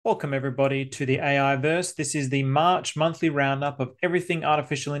Welcome, everybody, to the AI Verse. This is the March monthly roundup of everything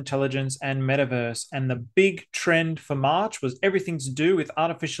artificial intelligence and metaverse. And the big trend for March was everything to do with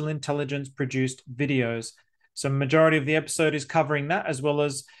artificial intelligence produced videos. So, majority of the episode is covering that, as well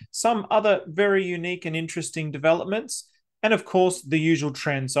as some other very unique and interesting developments. And of course, the usual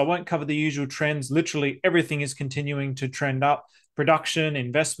trends. So, I won't cover the usual trends. Literally, everything is continuing to trend up. Production,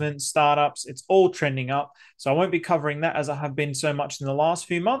 investment, startups, it's all trending up. So I won't be covering that as I have been so much in the last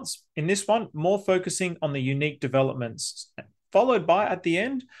few months. In this one, more focusing on the unique developments, followed by at the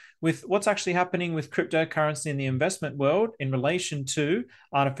end with what's actually happening with cryptocurrency in the investment world in relation to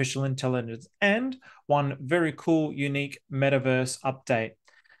artificial intelligence and one very cool, unique metaverse update.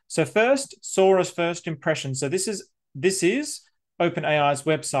 So first, Sora's first impression. So this is OpenAI's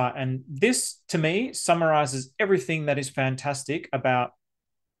website. And this, to me, summarizes everything that is fantastic about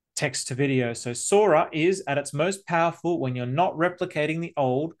text to video. So Sora is at its most powerful when you're not replicating the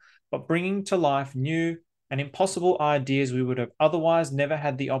old, but bringing to life new and impossible ideas we would have otherwise never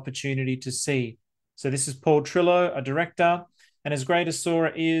had the opportunity to see. So this is Paul Trillo, a director, and as great as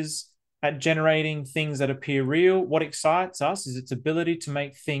Sora is at generating things that appear real, what excites us is its ability to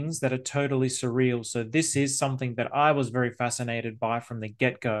make things that are totally surreal. So this is something that I was very fascinated by from the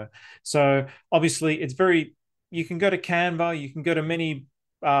get-go. So obviously you can go to Canva, you can go to many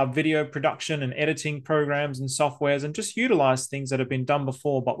video production and editing programs and softwares and just utilize things that have been done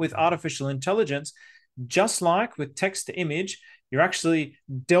before. But with artificial intelligence, just like with text to image, you're actually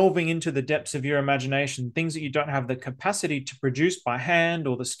delving into the depths of your imagination, things that you don't have the capacity to produce by hand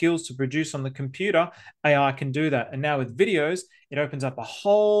or the skills to produce on the computer. AI can do that. And now with videos, it opens up a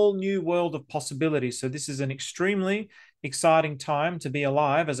whole new world of possibilities. So this is an extremely exciting time to be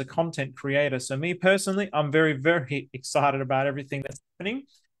alive as a content creator. So me personally, I'm very, very excited about everything that's happening.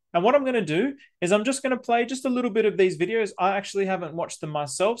 And what I'm going to do is I'm just going to play just a little bit of these videos. I actually haven't watched them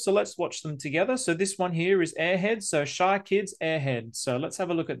myself, so let's watch them together. So this one here is Airhead. So Shy Kids Airhead. So let's have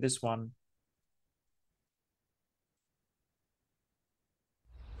a look at this one.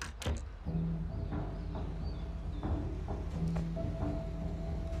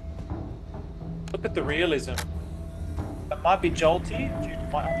 Look at the realism. It might be jolty due to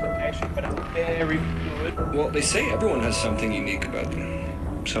my application, but it's very fluid. Well, they say everyone has something unique about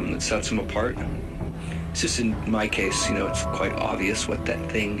them, something that sets them apart. It's just in my case, it's quite obvious what that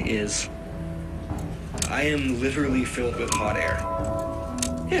thing is. I am literally filled with hot air.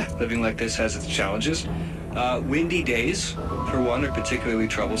 Yeah, living like this has its challenges. Windy days, for one, are particularly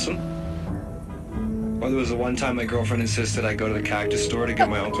troublesome. Or there was the one time my girlfriend insisted I go to the cactus store to get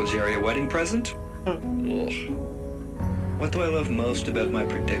my Uncle Jerry a wedding present. Ugh. What do I love most about my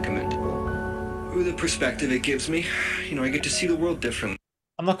predicament? Ooh, the perspective it gives me. I get to see the world differently.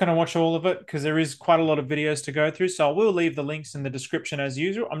 I'm not going to watch all of it because there is quite a lot of videos to go through. So I will leave the links in the description as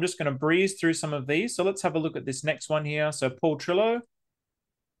usual. I'm just going to breeze through some of these. So let's have a look at this next one here. So Paul Trillo.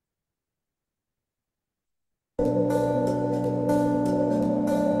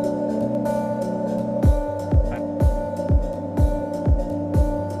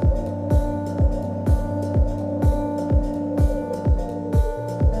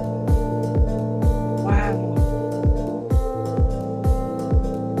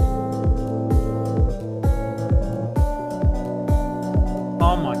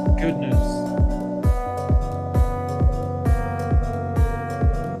 Oh my goodness.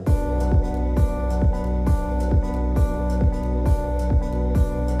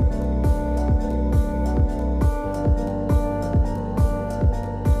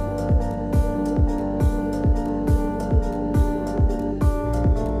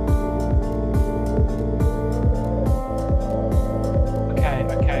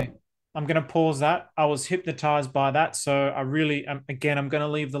 Okay. I'm going to pause that. I was hypnotized by that. So I really, again, I'm going to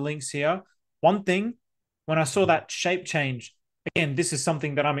leave the links here. One thing, when I saw that shape change, again, this is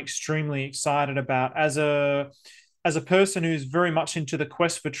something that I'm extremely excited about as a person who's very much into the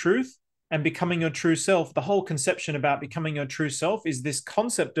quest for truth and becoming your true self. The whole conception about becoming your true self is this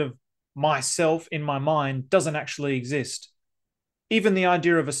concept of myself in my mind doesn't actually exist. Even the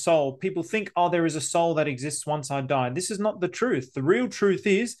idea of a soul, people think, oh, there is a soul that exists once I die. This is not the truth. The real truth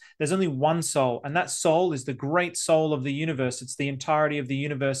is there's only one soul, and that soul is the great soul of the universe. It's the entirety of the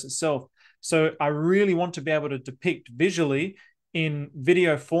universe itself. So I really want to be able to depict visually in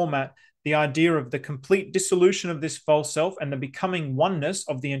video format the idea of the complete dissolution of this false self and the becoming oneness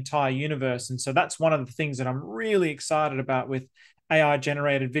of the entire universe. And so that's one of the things that I'm really excited about with AI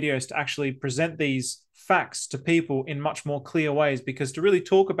generated videos to actually present these facts to people in much more clear ways, because to really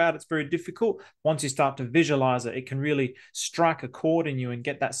talk about it's very difficult. Once you start to visualize it, it can really strike a chord in you and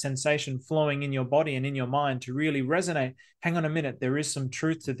get that sensation flowing in your body and in your mind to really resonate. Hang on a minute, there is some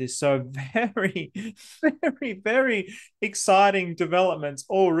truth to this. So very, very, very exciting developments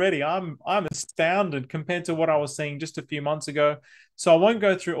already. I'm astounded compared to what I was seeing just a few months ago. So I won't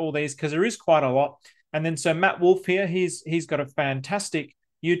go through all these because there is quite a lot. And then so Matt Wolf here, he's got a fantastic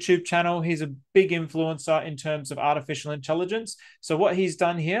YouTube channel. He's a big influencer in terms of artificial intelligence. So what he's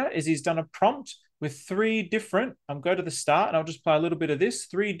done here is he's done a prompt with three different, I'll go to the start and I'll just play a little bit of this,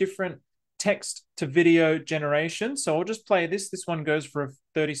 three different text to video generation. So I'll just play this. This one goes for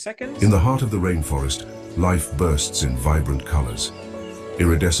 30 seconds. In the heart of the rainforest, life bursts in vibrant colors.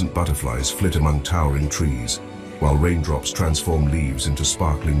 Iridescent butterflies flit among towering trees, while raindrops transform leaves into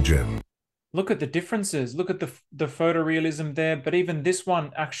sparkling gems. Look at the differences. Look at the photorealism there. But even this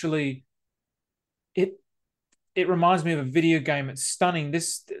one actually, it reminds me of a video game. It's stunning.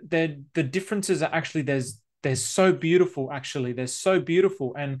 The differences are actually they're so beautiful. Actually, they're so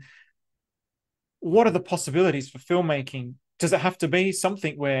beautiful. And what are the possibilities for filmmaking? Does it have to be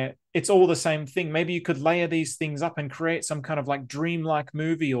something where it's all the same thing? Maybe you could layer these things up and create some kind of like dreamlike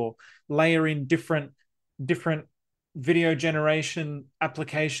movie, or layer in different video generation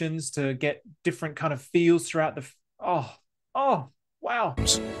applications to get different kind of feels throughout the oh wow.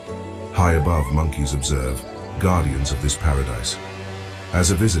 High above, monkeys observe, guardians of this paradise.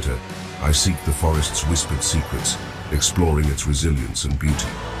 As a visitor, I seek the forest's whispered secrets, exploring its resilience and beauty.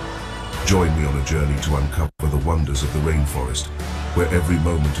 Join me on a journey to uncover the wonders of the rainforest, where every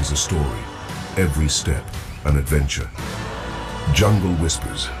moment is a story, every step an adventure. Jungle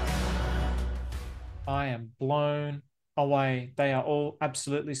Whispers. I am blown away. They are all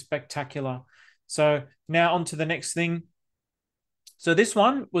absolutely spectacular. So now on to the next thing. So this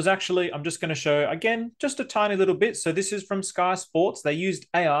one was actually, I'm just going to show again, just a tiny little bit. So this is from Sky Sports. They used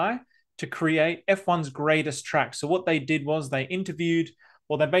AI to create F1's greatest track. So what they did was they interviewed,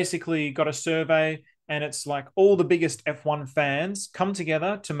 or they basically got a survey, and it's like all the biggest F1 fans come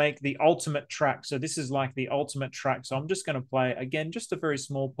together to make the ultimate track. So this is like the ultimate track. So I'm just going to play, again, just a very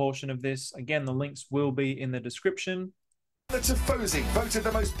small portion of this. Again, the links will be in the description. The Tifosi voted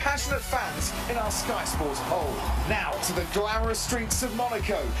the most passionate fans in our Sky Sports poll. Now to the glamorous streets of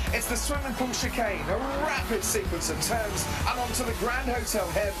Monaco. It's the swimming pool chicane, a rapid sequence of turns, and onto the Grand Hotel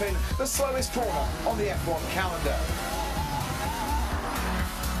hairpin, the slowest corner on the F1 calendar.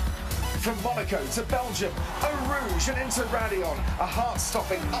 From Monaco to Belgium, Eau Rouge and into Radion, a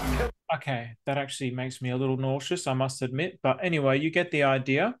heart-stopping uphill. Okay, that actually makes me a little nauseous, I must admit. But anyway, you get the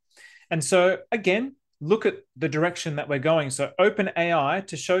idea. And so again, look at the direction that we're going. So OpenAI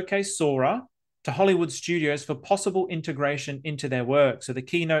to showcase Sora to Hollywood studios for possible integration into their work. So the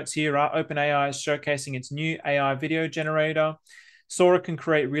keynotes here are OpenAI is showcasing its new AI video generator. Sora can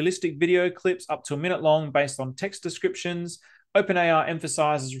create realistic video clips up to a minute long based on text descriptions. OpenAI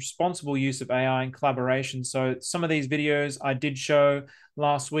emphasizes responsible use of AI in collaboration. So some of these videos I did show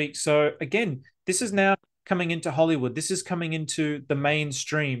last week. So again, this is now coming into Hollywood. This is coming into the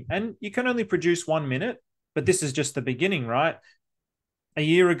mainstream, and you can only produce 1 minute, but this is just the beginning, right? A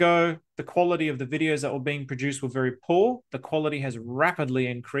year ago, the quality of the videos that were being produced were very poor. The quality has rapidly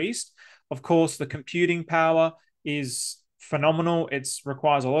increased. Of course, the computing power is phenomenal. It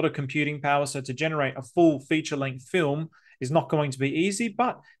requires a lot of computing power. So to generate a full feature-length film is not going to be easy.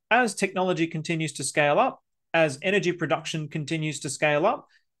 But as technology continues to scale up, as energy production continues to scale up,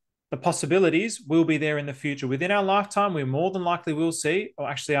 the possibilities will be there in the future. Within our lifetime, we more than likely will see, or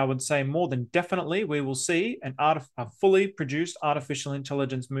actually I would say more than definitely, we will see a fully produced artificial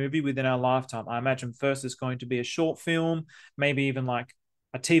intelligence movie within our lifetime. I imagine first it's going to be a short film, maybe even like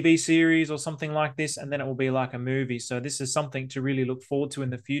a TV series or something like this, and then it will be like a movie. So this is something to really look forward to in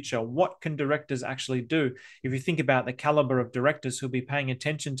the future. What can directors actually do? If you think about the caliber of directors who'll be paying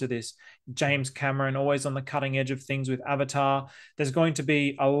attention to this, James Cameron, always on the cutting edge of things with Avatar. There's going to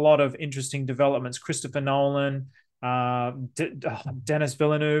be a lot of interesting developments. Christopher Nolan, Denis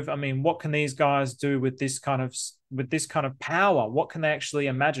Villeneuve. I mean, what can these guys do with this kind of power? What can they actually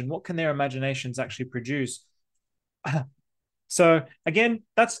imagine? What can their imaginations actually produce? So again,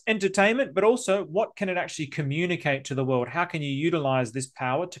 that's entertainment, but also what can it actually communicate to the world? How can you utilize this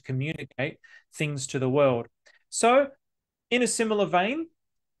power to communicate things to the world? So in a similar vein,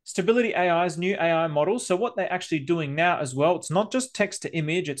 Stability AI's new AI models. So what they're actually doing now as well, it's not just text to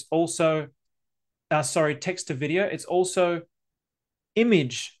image, it's also, text to video. It's also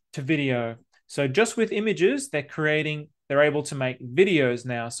image to video. So just with images, they're able to make videos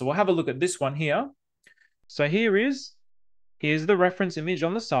now. So we'll have a look at this one here. So here is Here's the reference image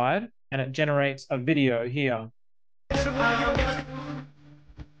on the side, and it generates a video here.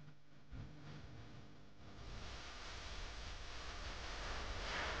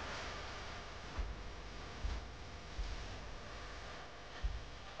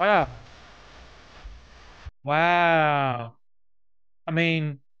 Wow. Wow. I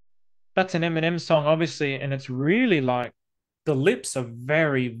mean, that's an Eminem song, obviously, and it's really like the lips are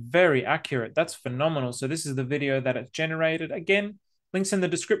very, very accurate. That's phenomenal. So this is the video that it's generated. Again, links in the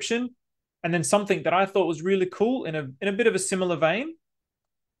description. And then something that I thought was really cool in a bit of a similar vein.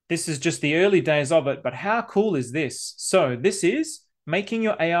 This is just the early days of it, but how cool is this? So this is making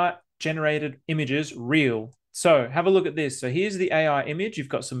your AI generated images real. So have a look at this. So here's the AI image. You've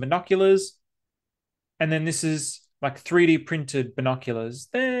got some binoculars, and then this is like 3D printed binoculars.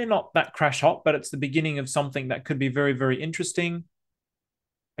 They're not that crash hot, but it's the beginning of something that could be very, very interesting.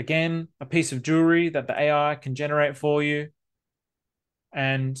 Again, a piece of jewelry that the AI can generate for you.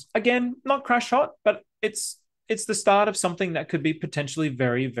 And again, not crash hot, but it's the start of something that could be potentially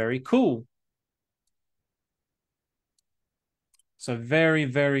very, very cool. So very,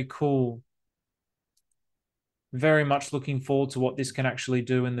 very cool. Very much looking forward to what this can actually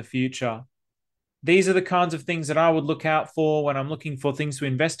do in the future. These are the kinds of things that I would look out for when I'm looking for things to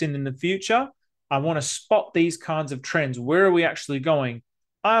invest in the future. I want to spot these kinds of trends. Where are we actually going?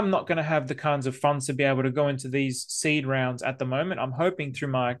 I'm not going to have the kinds of funds to be able to go into these seed rounds at the moment. I'm hoping through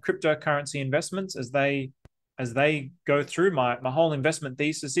my cryptocurrency investments as they go through my whole investment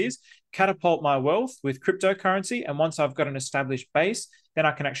thesis is catapult my wealth with cryptocurrency. And once I've got an established base, then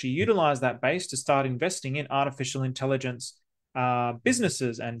I can actually utilize that base to start investing in artificial intelligence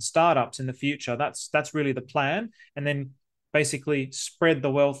businesses and startups in the future. That's really the plan. And then basically spread the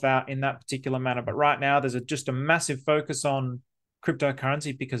wealth out in that particular manner. But right now, there's just a massive focus on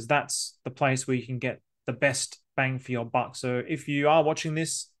cryptocurrency because that's the place where you can get the best bang for your buck. So if you are watching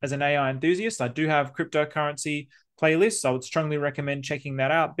this as an AI enthusiast, I do have cryptocurrency playlists. I would strongly recommend checking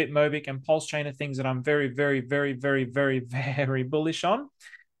that out. Bitmobic and Pulse Chain are things that I'm very, very, very, very, very, very bullish on.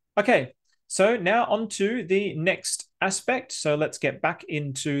 Okay, so now on to the next aspect. So let's get back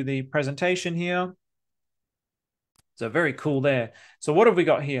into the presentation here. So very cool there. So what have we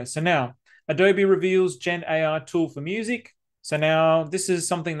got here? So now Adobe reveals Gen AI tool for music. So now this is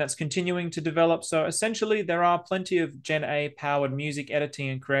something that's continuing to develop. So essentially there are plenty of Gen A powered music editing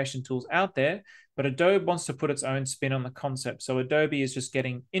and creation tools out there, but Adobe wants to put its own spin on the concept. So Adobe is just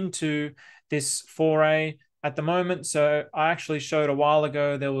getting into this foray at the moment. So I actually showed a while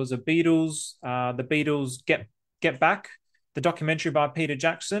ago, there was a Beatles, the Beatles Get Back, the documentary by Peter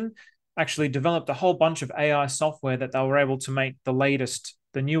Jackson, actually developed a whole bunch of AI software that they were able to make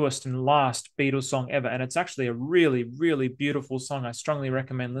the newest and last Beatles song ever. And it's actually a really, really beautiful song. I strongly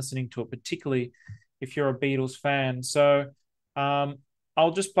recommend listening to it, particularly if you're a Beatles fan. So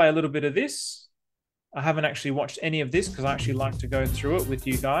I'll just play a little bit of this. I haven't actually watched any of this because I actually like to go through it with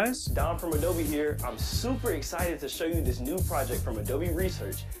you guys. Don from Adobe here. I'm super excited to show you this new project from Adobe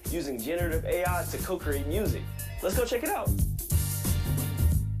Research using generative AI to co-create music. Let's go check it out.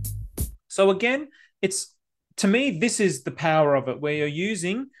 So again, to me, this is the power of it, where you're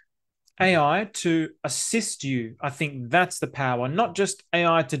using AI to assist you. I think that's the power, not just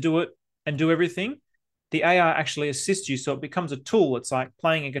AI to do it and do everything. The AI actually assists you, so it becomes a tool. It's like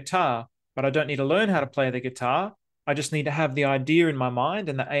playing a guitar, but I don't need to learn how to play the guitar. I just need to have the idea in my mind,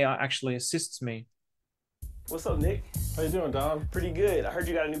 and the AI actually assists me. What's up, Nick? How you doing, Dom? Pretty good. I heard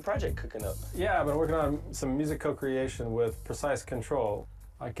you got a new project cooking up. Yeah, I've been working on some music co-creation with precise control.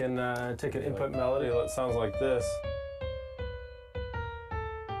 I can take an input melody that sounds like this,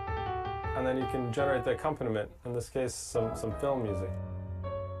 and then you can generate the accompaniment, in this case, some film music.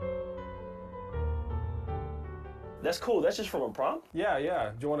 That's cool. That's just from a prompt? Yeah.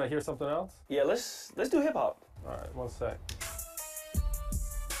 Do you want to hear something else? Yeah, let's do hip hop. All right, one sec.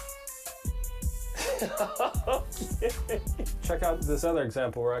 Okay. Check out this other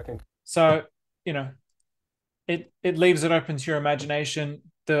example where I can... So, it leaves it open to your imagination.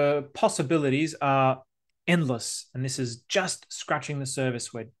 The possibilities are endless, and this is just scratching the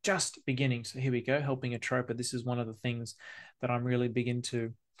surface. We're just beginning. So here we go, helping a troper. This is one of the things that I'm really big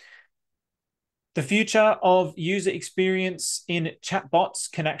into. The future of user experience in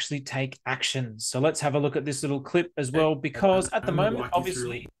chatbots can actually take action. So let's have a look at this little clip as well, because at the moment,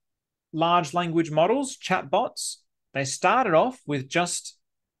 obviously, large language models, chatbots, they started off with just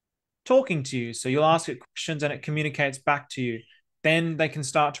talking to you. So you'll ask it questions and it communicates back to you. Then they can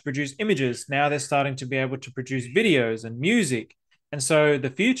start to produce images. Now they're starting to be able to produce videos and music. And so the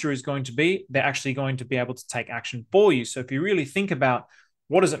future is going to be, they're actually going to be able to take action for you. So if you really think about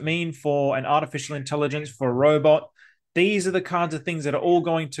what does it mean for an artificial intelligence, for a robot, these are the kinds of things that are all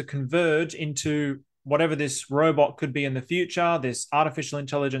going to converge into whatever this robot could be in the future, this artificial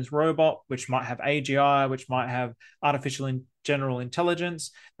intelligence robot, which might have AGI, which might have artificial general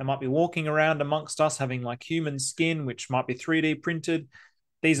intelligence. They might be walking around amongst us having like human skin, which might be 3D printed.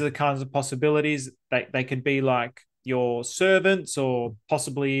 These are the kinds of possibilities. They could be like your servants, or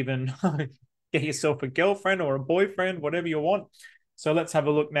possibly even get yourself a girlfriend or a boyfriend, whatever you want. So let's have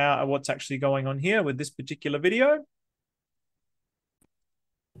a look now at what's actually going on here with this particular video.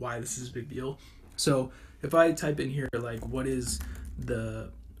 Why this is a big deal. So if I type in here, like, what's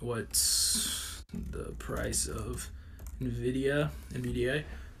the price of NVIDIA?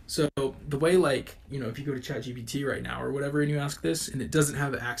 So the way, like, if you go to ChatGPT right now or whatever, and you ask this, and it doesn't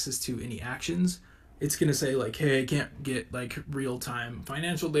have access to any actions, it's going to say, like, hey, I can't get, like, real-time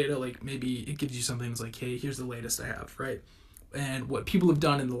financial data. Like, maybe it gives you some things like, hey, here's the latest I have, right? And what people have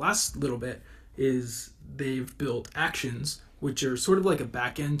done in the last little bit is they've built actions, which are sort of like a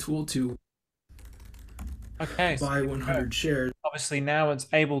back-end tool to buy 100 shares. Obviously now it's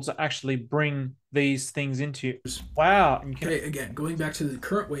able to actually bring these things into. Wow. Okay, again, going back to the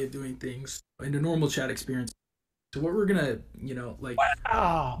current way of doing things in a normal chat experience. So what we're gonna,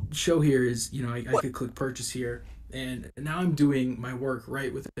 show here is, I could click purchase here, and now I'm doing my work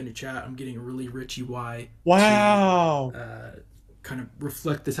right within a chat. I'm getting a really rich UI. Wow. To, kind of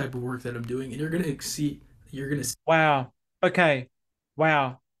reflect the type of work that I'm doing, and you're gonna see. Wow. Okay.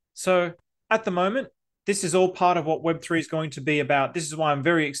 Wow. So at the moment, this is all part of what Web3 is going to be about. This is why I'm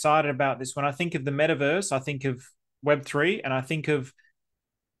very excited about this. When I think of the metaverse, I think of Web3, and I think of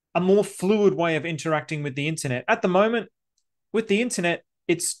a more fluid way of interacting with the internet. At the moment, with the internet,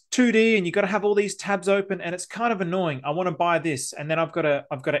 it's 2D and you've got to have all these tabs open, and it's kind of annoying. I want to buy this, and then I've got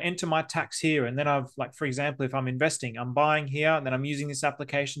to enter my tax here, and then like, for example, if I'm investing, I'm buying here, and then I'm using this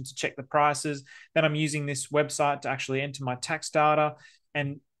application to check the prices, then I'm using this website to actually enter my tax data.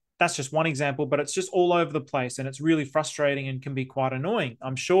 And that's just one example, but it's just all over the place, and it's really frustrating and can be quite annoying.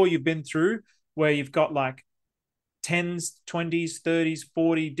 I'm sure you've been through where you've got like 10s, 20s, 30s,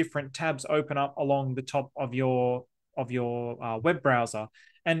 40 different tabs open up along the top of your web browser,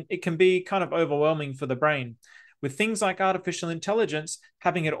 and it can be kind of overwhelming for the brain. With things like artificial intelligence,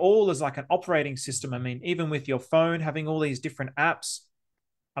 having it all as like an operating system, I mean, even with your phone, having all these different apps.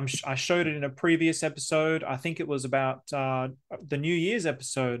 I showed it in a previous episode. I think it was about the New Year's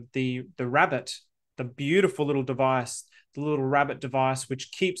episode, the rabbit, the beautiful little device, the little rabbit device,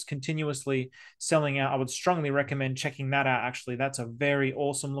 which keeps continuously selling out. I would strongly recommend checking that out. Actually, that's a very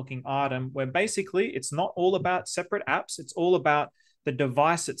awesome looking item where basically it's not all about separate apps. It's all about the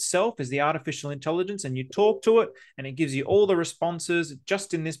device itself is the artificial intelligence, and you talk to it and it gives you all the responses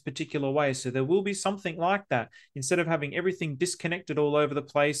just in this particular way. So there will be something like that. Instead of having everything disconnected all over the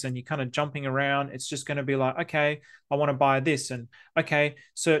place and you're kind of jumping around, it's just going to be like, okay, I want to buy this, and okay,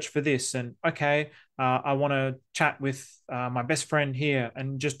 search for this, and okay, I want to chat with my best friend here,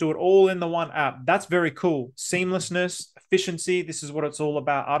 and just do it all in the one app. That's very cool. Seamlessness, efficiency. This is what it's all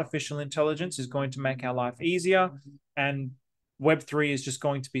about. Artificial intelligence is going to make our life easier, and Web3 is just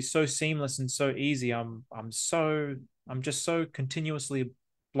going to be so seamless and so easy. I'm just so continuously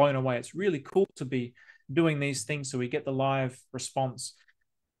blown away. It's really cool to be doing these things so we get the live response.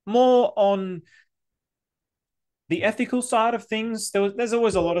 More on the ethical side of things, there's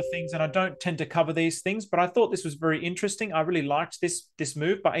always a lot of things, and I don't tend to cover these things, but I thought this was very interesting. I really liked this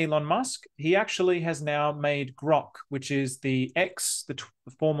move by Elon Musk. He actually has now made Grok, which is the X,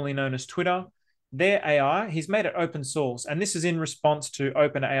 formerly known as Twitter, their AI. He's made it open source, and this is in response to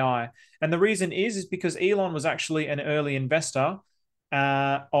OpenAI. And the reason is because Elon was actually an early investor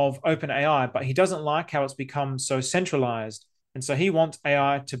of OpenAI, but he doesn't like how it's become so centralized. And so he wants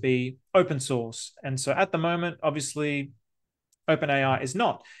AI to be open source. And so at the moment, obviously, OpenAI is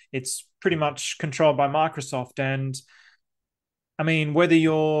not. It's pretty much controlled by Microsoft. And I mean, whether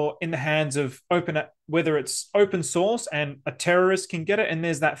you're in the hands of whether it's open source and a terrorist can get it and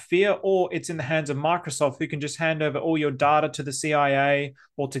there's that fear, or it's in the hands of Microsoft, who can just hand over all your data to the CIA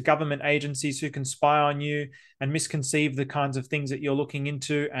or to government agencies who can spy on you and misconceive the kinds of things that you're looking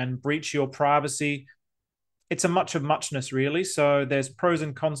into and breach your privacy. It's a much of muchness, really. So there's pros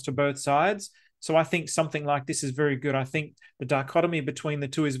and cons to both sides. So I think something like this is very good. I think the dichotomy between the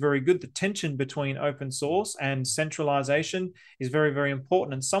two is very good. The tension between open source and centralization is very, very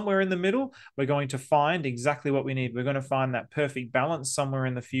important. And somewhere in the middle, we're going to find exactly what we need. We're going to find that perfect balance somewhere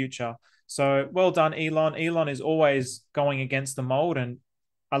in the future. So well done, Elon. Elon is always going against the mold, and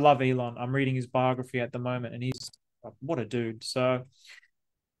I love Elon. I'm reading his biography at the moment, and he's what a dude. So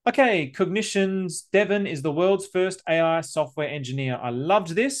okay, Cognition's Devon is the world's first AI software engineer. I loved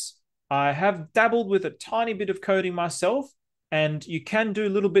this. I have dabbled with a tiny bit of coding myself, and you can do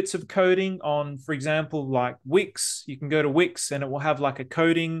little bits of coding on, for example, like Wix. You can go to Wix and it will have like a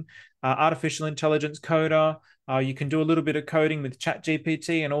coding, artificial intelligence coder. You can do a little bit of coding with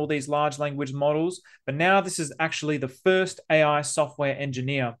ChatGPT and all these large language models. But now this is actually the first AI software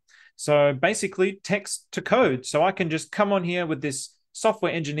engineer. So basically text to code. So I can just come on here with this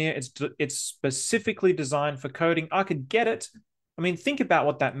software engineer. It's specifically designed for coding. I could get it. I mean, think about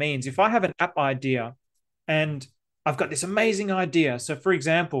what that means. If I have an app idea and I've got this amazing idea. So for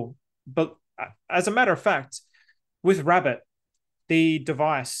example, but as a matter of fact, with Rabbit, the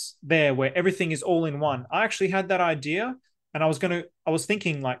device there where everything is all in one, I actually had that idea, and I was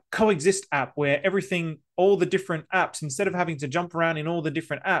thinking like coexist app where everything, all the different apps, instead of having to jump around in all the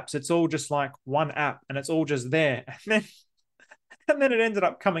different apps, it's all just like one app and it's all just there. And then it ended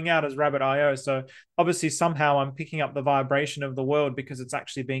up coming out as Rabbit.io. So obviously somehow I'm picking up the vibration of the world because it's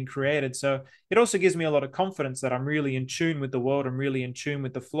actually being created. So it also gives me a lot of confidence that I'm really in tune with the world. I'm really in tune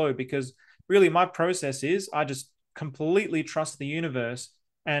with the flow, because really my process is I just completely trust the universe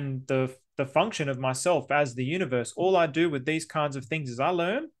and the function of myself as the universe. All I do with these kinds of things is I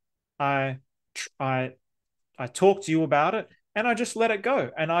learn, I I I talk to you about it, and I just let it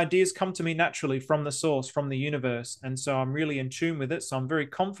go. And ideas come to me naturally from the source, from the universe. And so I'm really in tune with it. So I'm very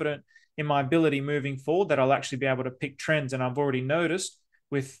confident in my ability moving forward that I'll actually be able to pick trends. And I've already noticed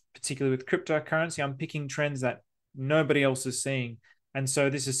particularly with cryptocurrency, I'm picking trends that nobody else is seeing. And so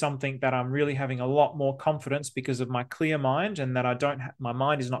this is something that I'm really having a lot more confidence because of my clear mind, and that my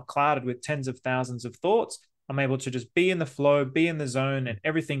mind is not clouded with tens of thousands of thoughts. I'm able to just be in the flow, be in the zone, and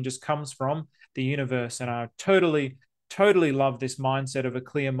everything just comes from the universe. And I totally love this mindset of a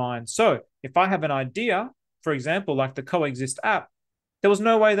clear mind. So if I have an idea, for example, like the Coexist app, there was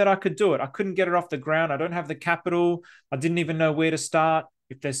no way that I could do it. I couldn't get it off the ground. I don't have the capital. I didn't even know where to start.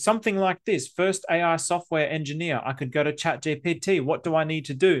 If there's something like this, first AI software engineer, I could go to ChatGPT. What do I need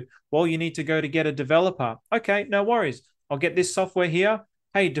to do? Well, you need to go to get a developer. Okay, no worries. I'll get this software here.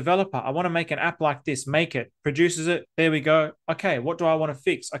 Hey, developer, I want to make an app like this. Make it. Produces it. There we go. Okay, what do I want to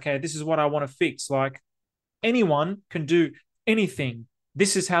fix? Okay, this is what I want to fix. Like, anyone can do anything.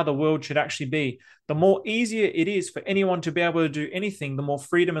 This is how the world should actually be. The more easier it is for anyone to be able to do anything, the more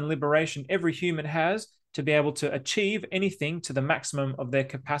freedom and liberation every human has to be able to achieve anything to the maximum of their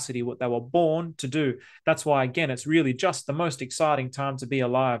capacity, what they were born to do. That's why, again, it's really just the most exciting time to be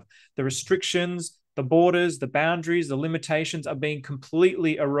alive. The restrictions, the borders, the boundaries, the limitations are being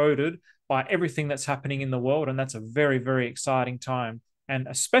completely eroded by everything that's happening in the world. And that's a very, very exciting time. And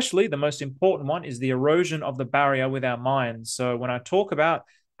especially the most important one is the erosion of the barrier with our minds. So when I talk about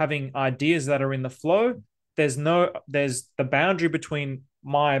having ideas that are in the flow, there's the boundary between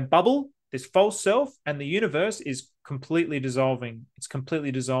my bubble, this false self, and the universe is completely dissolving. It's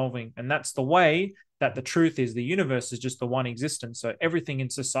completely dissolving. And that's the way that the truth is. The universe is just the one existence. So everything in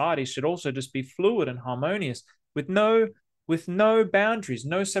society should also just be fluid and harmonious with no boundaries,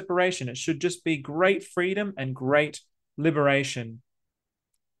 no separation. It should just be great freedom and great liberation.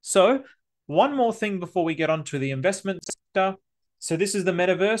 So one more thing before we get on to the investment sector. So this is the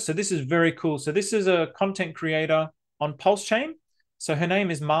metaverse. So this is very cool. So this is a content creator on Pulse Chain. So her name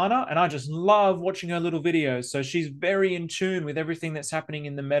is Mana, and I just love watching her little videos. So she's very in tune with everything that's happening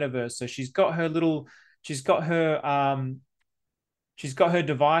in the metaverse. So she's got her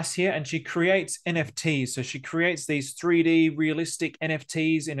device here, and she creates NFTs. So she creates these 3D realistic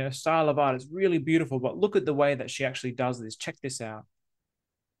NFTs in her style of art. It's really beautiful, but look at the way that she actually does this. Check this out.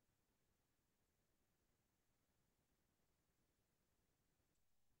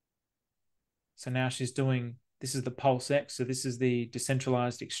 So now she's doing, this is the Pulse X. So this is the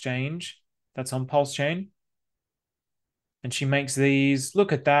decentralized exchange that's on Pulse Chain. And she makes these,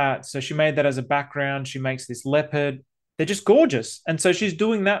 look at that. So she made that as a background. She makes this leopard. They're just gorgeous. And so she's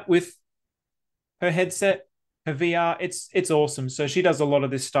doing that with her headset, her VR. It's awesome. So she does a lot of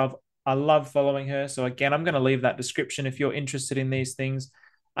this stuff. I love following her. So again, I'm going to leave that description if you're interested in these things.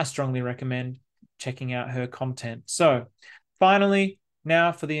 I strongly recommend checking out her content. So finally,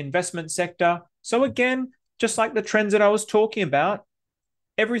 now for the investment sector. So again, just like the trends that I was talking about,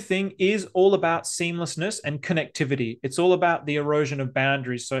 everything is all about seamlessness and connectivity. It's all about the erosion of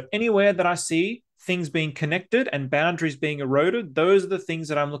boundaries. So anywhere that I see things being connected and boundaries being eroded, those are the things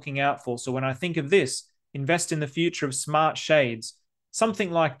that I'm looking out for. So when I think of this, invest in the future of smart shades, something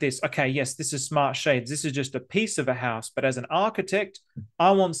like this. Okay, yes, this is smart shades. This is just a piece of a house. But as an architect,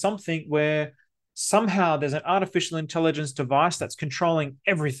 I want something where somehow there's an artificial intelligence device that's controlling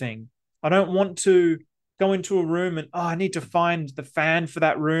everything. I don't want to go into a room and, I need to find the fan for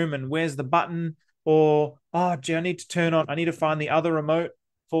that room and where's the button, or, gee, I need to find the other remote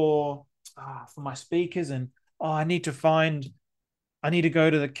for my speakers, and I need to go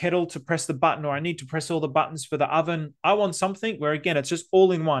to the kettle to press the button, or I need to press all the buttons for the oven. I want something where, again, it's just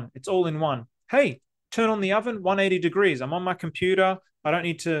all in one. It's all in one. Hey, turn on the oven, 180 degrees. I'm on my computer. I don't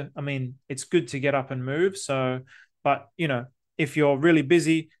need to, I mean, it's good to get up and move. So, but, if you're really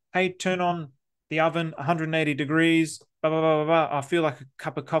busy, hey, turn on the oven, 180 degrees, blah, blah, blah, blah, blah. I feel like a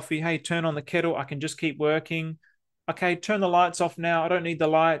cup of coffee. Hey, turn on the kettle. I can just keep working. Okay, turn the lights off now. I don't need the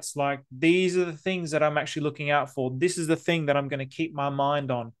lights. Like, these are the things that I'm actually looking out for. This is the thing that I'm going to keep my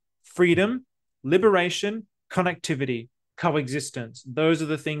mind on. Freedom, liberation, connectivity, coexistence. Those are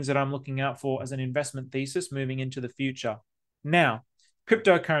the things that I'm looking out for as an investment thesis moving into the future. Now,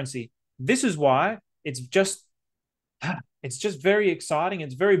 cryptocurrency. This is why it's just very exciting.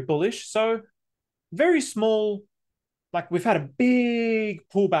 It's very bullish. So very small, like we've had a big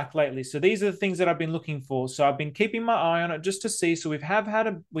pullback lately. So these are the things that I've been looking for. So I've been keeping my eye on it just to see. So we have had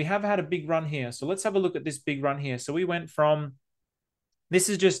a big run here. So let's have a look at this big run here. So we went from, this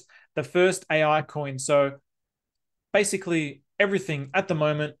is just the first AI coin. So basically everything at the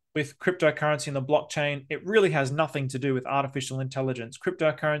moment with cryptocurrency and the blockchain, it really has nothing to do with artificial intelligence.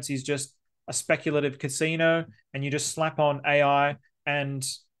 Cryptocurrency is just a speculative casino, and you just slap on AI and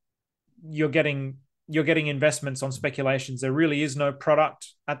you're getting investments on speculations. There really is no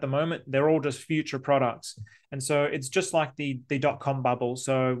product at the moment. They're all just future products. And so it's just like the dot-com bubble.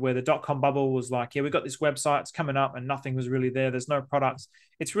 So where the dot-com bubble was like, yeah, we got this website, it's coming up, and nothing was really there. There's no products.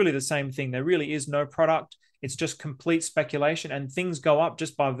 It's really the same thing. There really is no product. It's just complete speculation, and things go up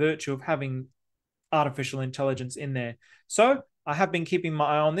just by virtue of having artificial intelligence in there. So I have been keeping my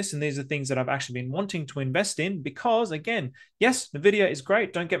eye on this, and these are things that I've actually been wanting to invest in because, again, yes, NVIDIA is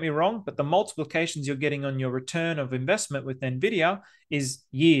great, don't get me wrong, but the multiplications you're getting on your return of investment with NVIDIA is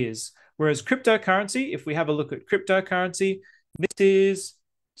years. Whereas cryptocurrency, if we have a look at cryptocurrency, this is,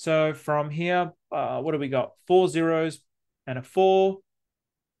 so from here, what do we got? 4 zeros and a 4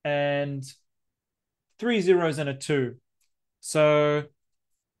 and 3 zeros and a 2. So,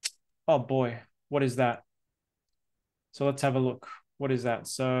 oh boy, what is that? So let's have a look. What is that?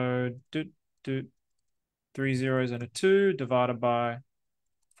 So 3 zeros and a 2 divided by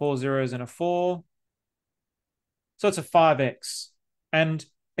 4 zeros and a 4. So it's a 5x. And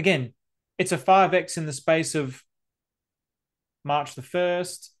again, it's a 5x in the space of March the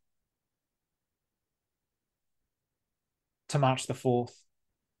 1st to March the 4th.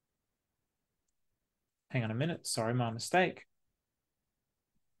 Hang on a minute. Sorry, my mistake.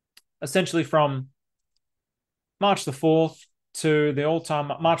 Essentially from March the 4th to the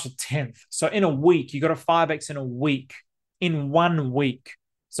all-time March the 10th. So in a week, you got a 5x in a week, in 1 week.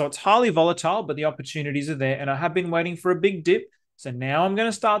 So it's highly volatile, but the opportunities are there. And I have been waiting for a big dip. So now I'm going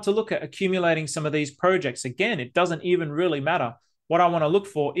to start to look at accumulating some of these projects. Again, it doesn't even really matter. What I want to look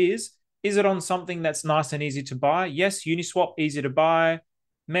for is it on something that's nice and easy to buy? Yes, Uniswap, easy to buy.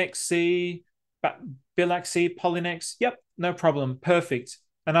 MEXC, Bilaxi, Polynex. Yep, no problem. Perfect.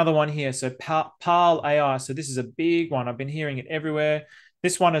 Another one here. So PAL AI. So this is a big one. I've been hearing it everywhere.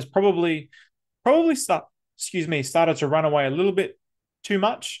 This one has probably started to run away a little bit too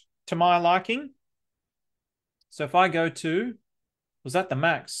much to my liking. So if I go to, was that the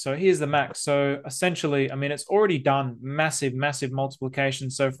max? So here's the max. So essentially, I mean, it's already done massive, massive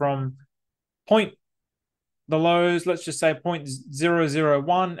multiplication. So from the lows, let's just say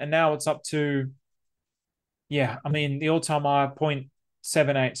 0.001, and now it's up to, yeah, I mean, the all-time high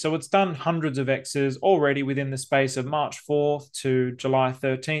 0.78. So it's done hundreds of X's already within the space of March 4th to July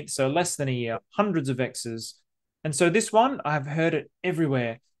 13th. So less than a year, hundreds of X's. And so this one, I've heard it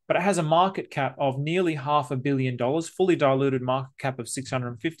everywhere, but it has a market cap of nearly $500 million, fully diluted market cap of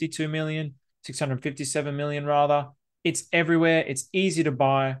 657 million rather. It's everywhere. It's easy to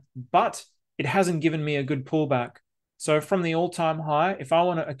buy, but it hasn't given me a good pullback. So from the all-time high, if I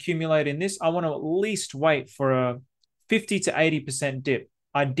want to accumulate in this, I want to at least wait for a 50 to 80% dip,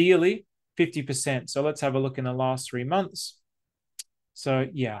 ideally 50%. So let's have a look in the last 3 months. So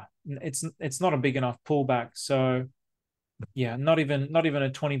yeah, it's not a big enough pullback. So yeah, not even a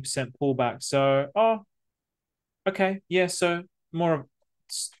 20% pullback. So, okay, yeah, so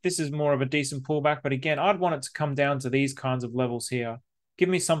this is more of a decent pullback, but again, I'd want it to come down to these kinds of levels here. Give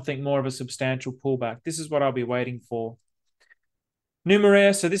me something more of a substantial pullback. This is what I'll be waiting for.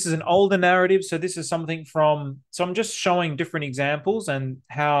 Numeraire, so this is an older narrative. So this is something so I'm just showing different examples and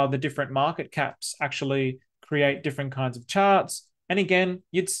how the different market caps actually create different kinds of charts. And again,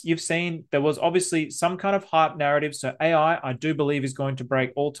 you've seen there was obviously some kind of hype narrative. So AI, I do believe, is going to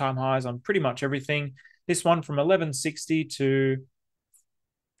break all-time highs on pretty much everything. This one from 1160 to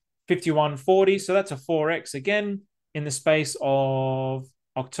 5140. So that's a 4x again in the space of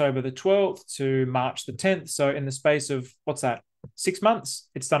October the 12th to March the 10th. So in the space of, what's that, 6 months,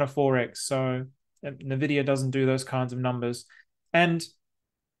 it's done a 4x. So NVIDIA doesn't do those kinds of numbers. And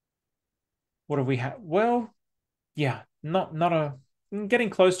what have we had? Well, yeah, not a getting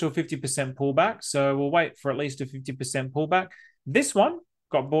close to a 50% pullback. So we'll wait for at least a 50% pullback. This one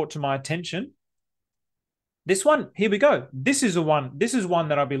got brought to my attention. This one, here we go. This is one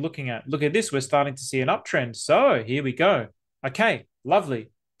that I'll be looking at. Look at this. We're starting to see an uptrend. So here we go. Okay,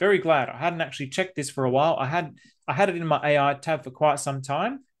 lovely. Very glad. I hadn't actually checked this for a while. I had it in my AI tab for quite some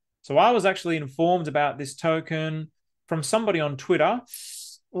time. So I was actually informed about this token from somebody on Twitter.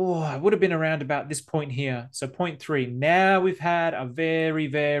 Oh, I would have been around about this point here. So 0.3. Now we've had a very,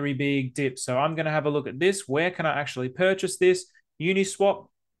 very big dip. So I'm going to have a look at this. Where can I actually purchase this? Uniswap.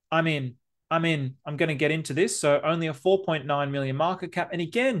 I'm in. I'm going to get into this. So only a 4.9 million market cap. And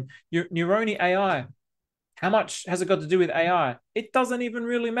again, your Neuroni AI. How much has it got to do with AI? It doesn't even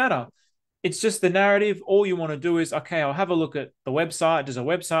really matter. It's just the narrative. All you want to do is, okay, I'll have a look at the website. Does a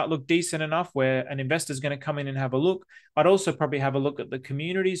website look decent enough where an investor is going to come in and have a look? I'd also probably have a look at the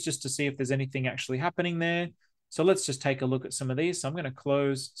communities just to see if there's anything actually happening there. So let's just take a look at some of these. So I'm going to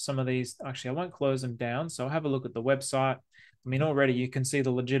close some of these. Actually, I won't close them down. So I'll have a look at the website. I mean, already you can see the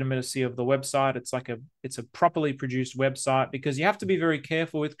legitimacy of the website. It's a properly produced website, because you have to be very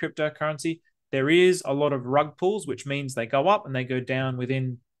careful with cryptocurrency. There is a lot of rug pulls, which means they go up and they go down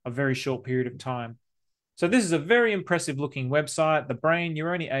within a very short period of time. So this is a very impressive looking website. The brain,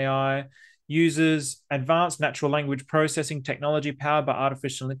 Neuroni AI, uses advanced natural language processing technology powered by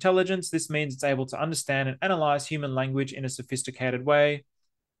artificial intelligence. This means it's able to understand and analyze human language in a sophisticated way.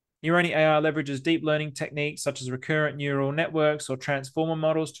 Neuroni AI leverages deep learning techniques such as recurrent neural networks or transformer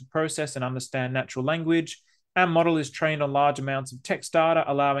models to process and understand natural language. Our model is trained on large amounts of text data,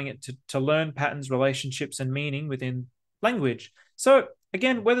 allowing it to learn patterns, relationships, and meaning within language. So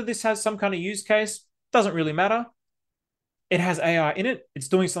again, whether this has some kind of use case doesn't really matter. It has AI in it. It's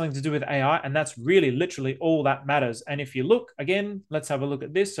doing something to do with AI, and that's really literally all that matters. And if you look, again, let's have a look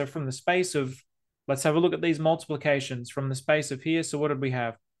at this. So from the space of, let's have a look at these multiplications from the space of here. So what did we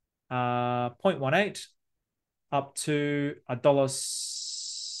have? 0.18 up to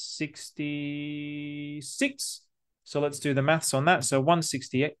 $1.66. So let's do the maths on that. So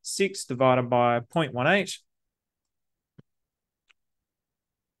 166 divided by 0.18.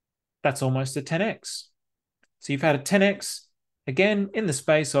 That's almost a 10x. So you've had a 10x again in the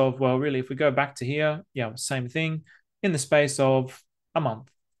space of, well, really, if we go back to here, yeah, same thing, in the space of a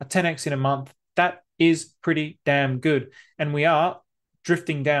month. A 10x in a month, that is pretty damn good. And we are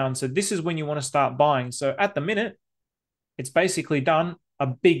drifting down. So this is when you want to start buying. So at the minute, it's basically done a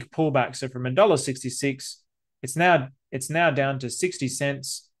big pullback. So from $1.66, it's now down to 60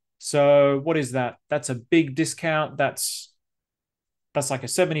 cents. So what is that? That's a big discount. That's like a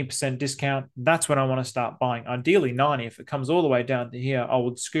 70% discount. That's when I want to start buying. Ideally 90. If it comes all the way down to here, I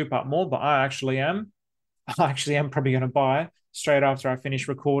would scoop up more, but I actually am probably going to buy straight after I finish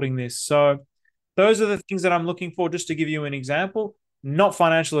recording this. So those are the things that I'm looking for, just to give you an example. Not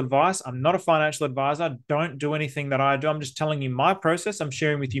financial advice. I'm not a financial advisor. Don't do anything that I do. I'm just telling you my process. I'm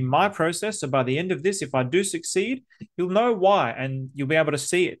sharing with you my process. So by the end of this, if I do succeed, you'll know why, and you'll be able to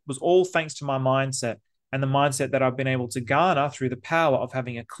see it was all thanks to my mindset, and the mindset that I've been able to garner through the power of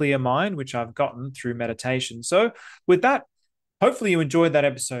having a clear mind, which I've gotten through meditation. So with that, hopefully you enjoyed that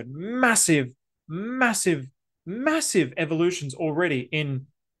episode. Massive, massive, massive evolutions already in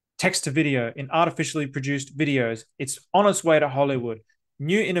text to video, in artificially produced videos. It's on its way to Hollywood.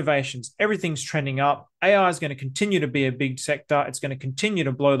 New innovations, everything's trending up. AI is going to continue to be a big sector. It's going to continue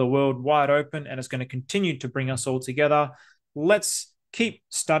to blow the world wide open, and it's going to continue to bring us all together. Let's keep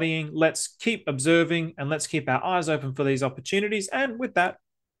studying, let's keep observing, and let's keep our eyes open for these opportunities. And with that,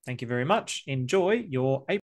 thank you very much. Enjoy your April.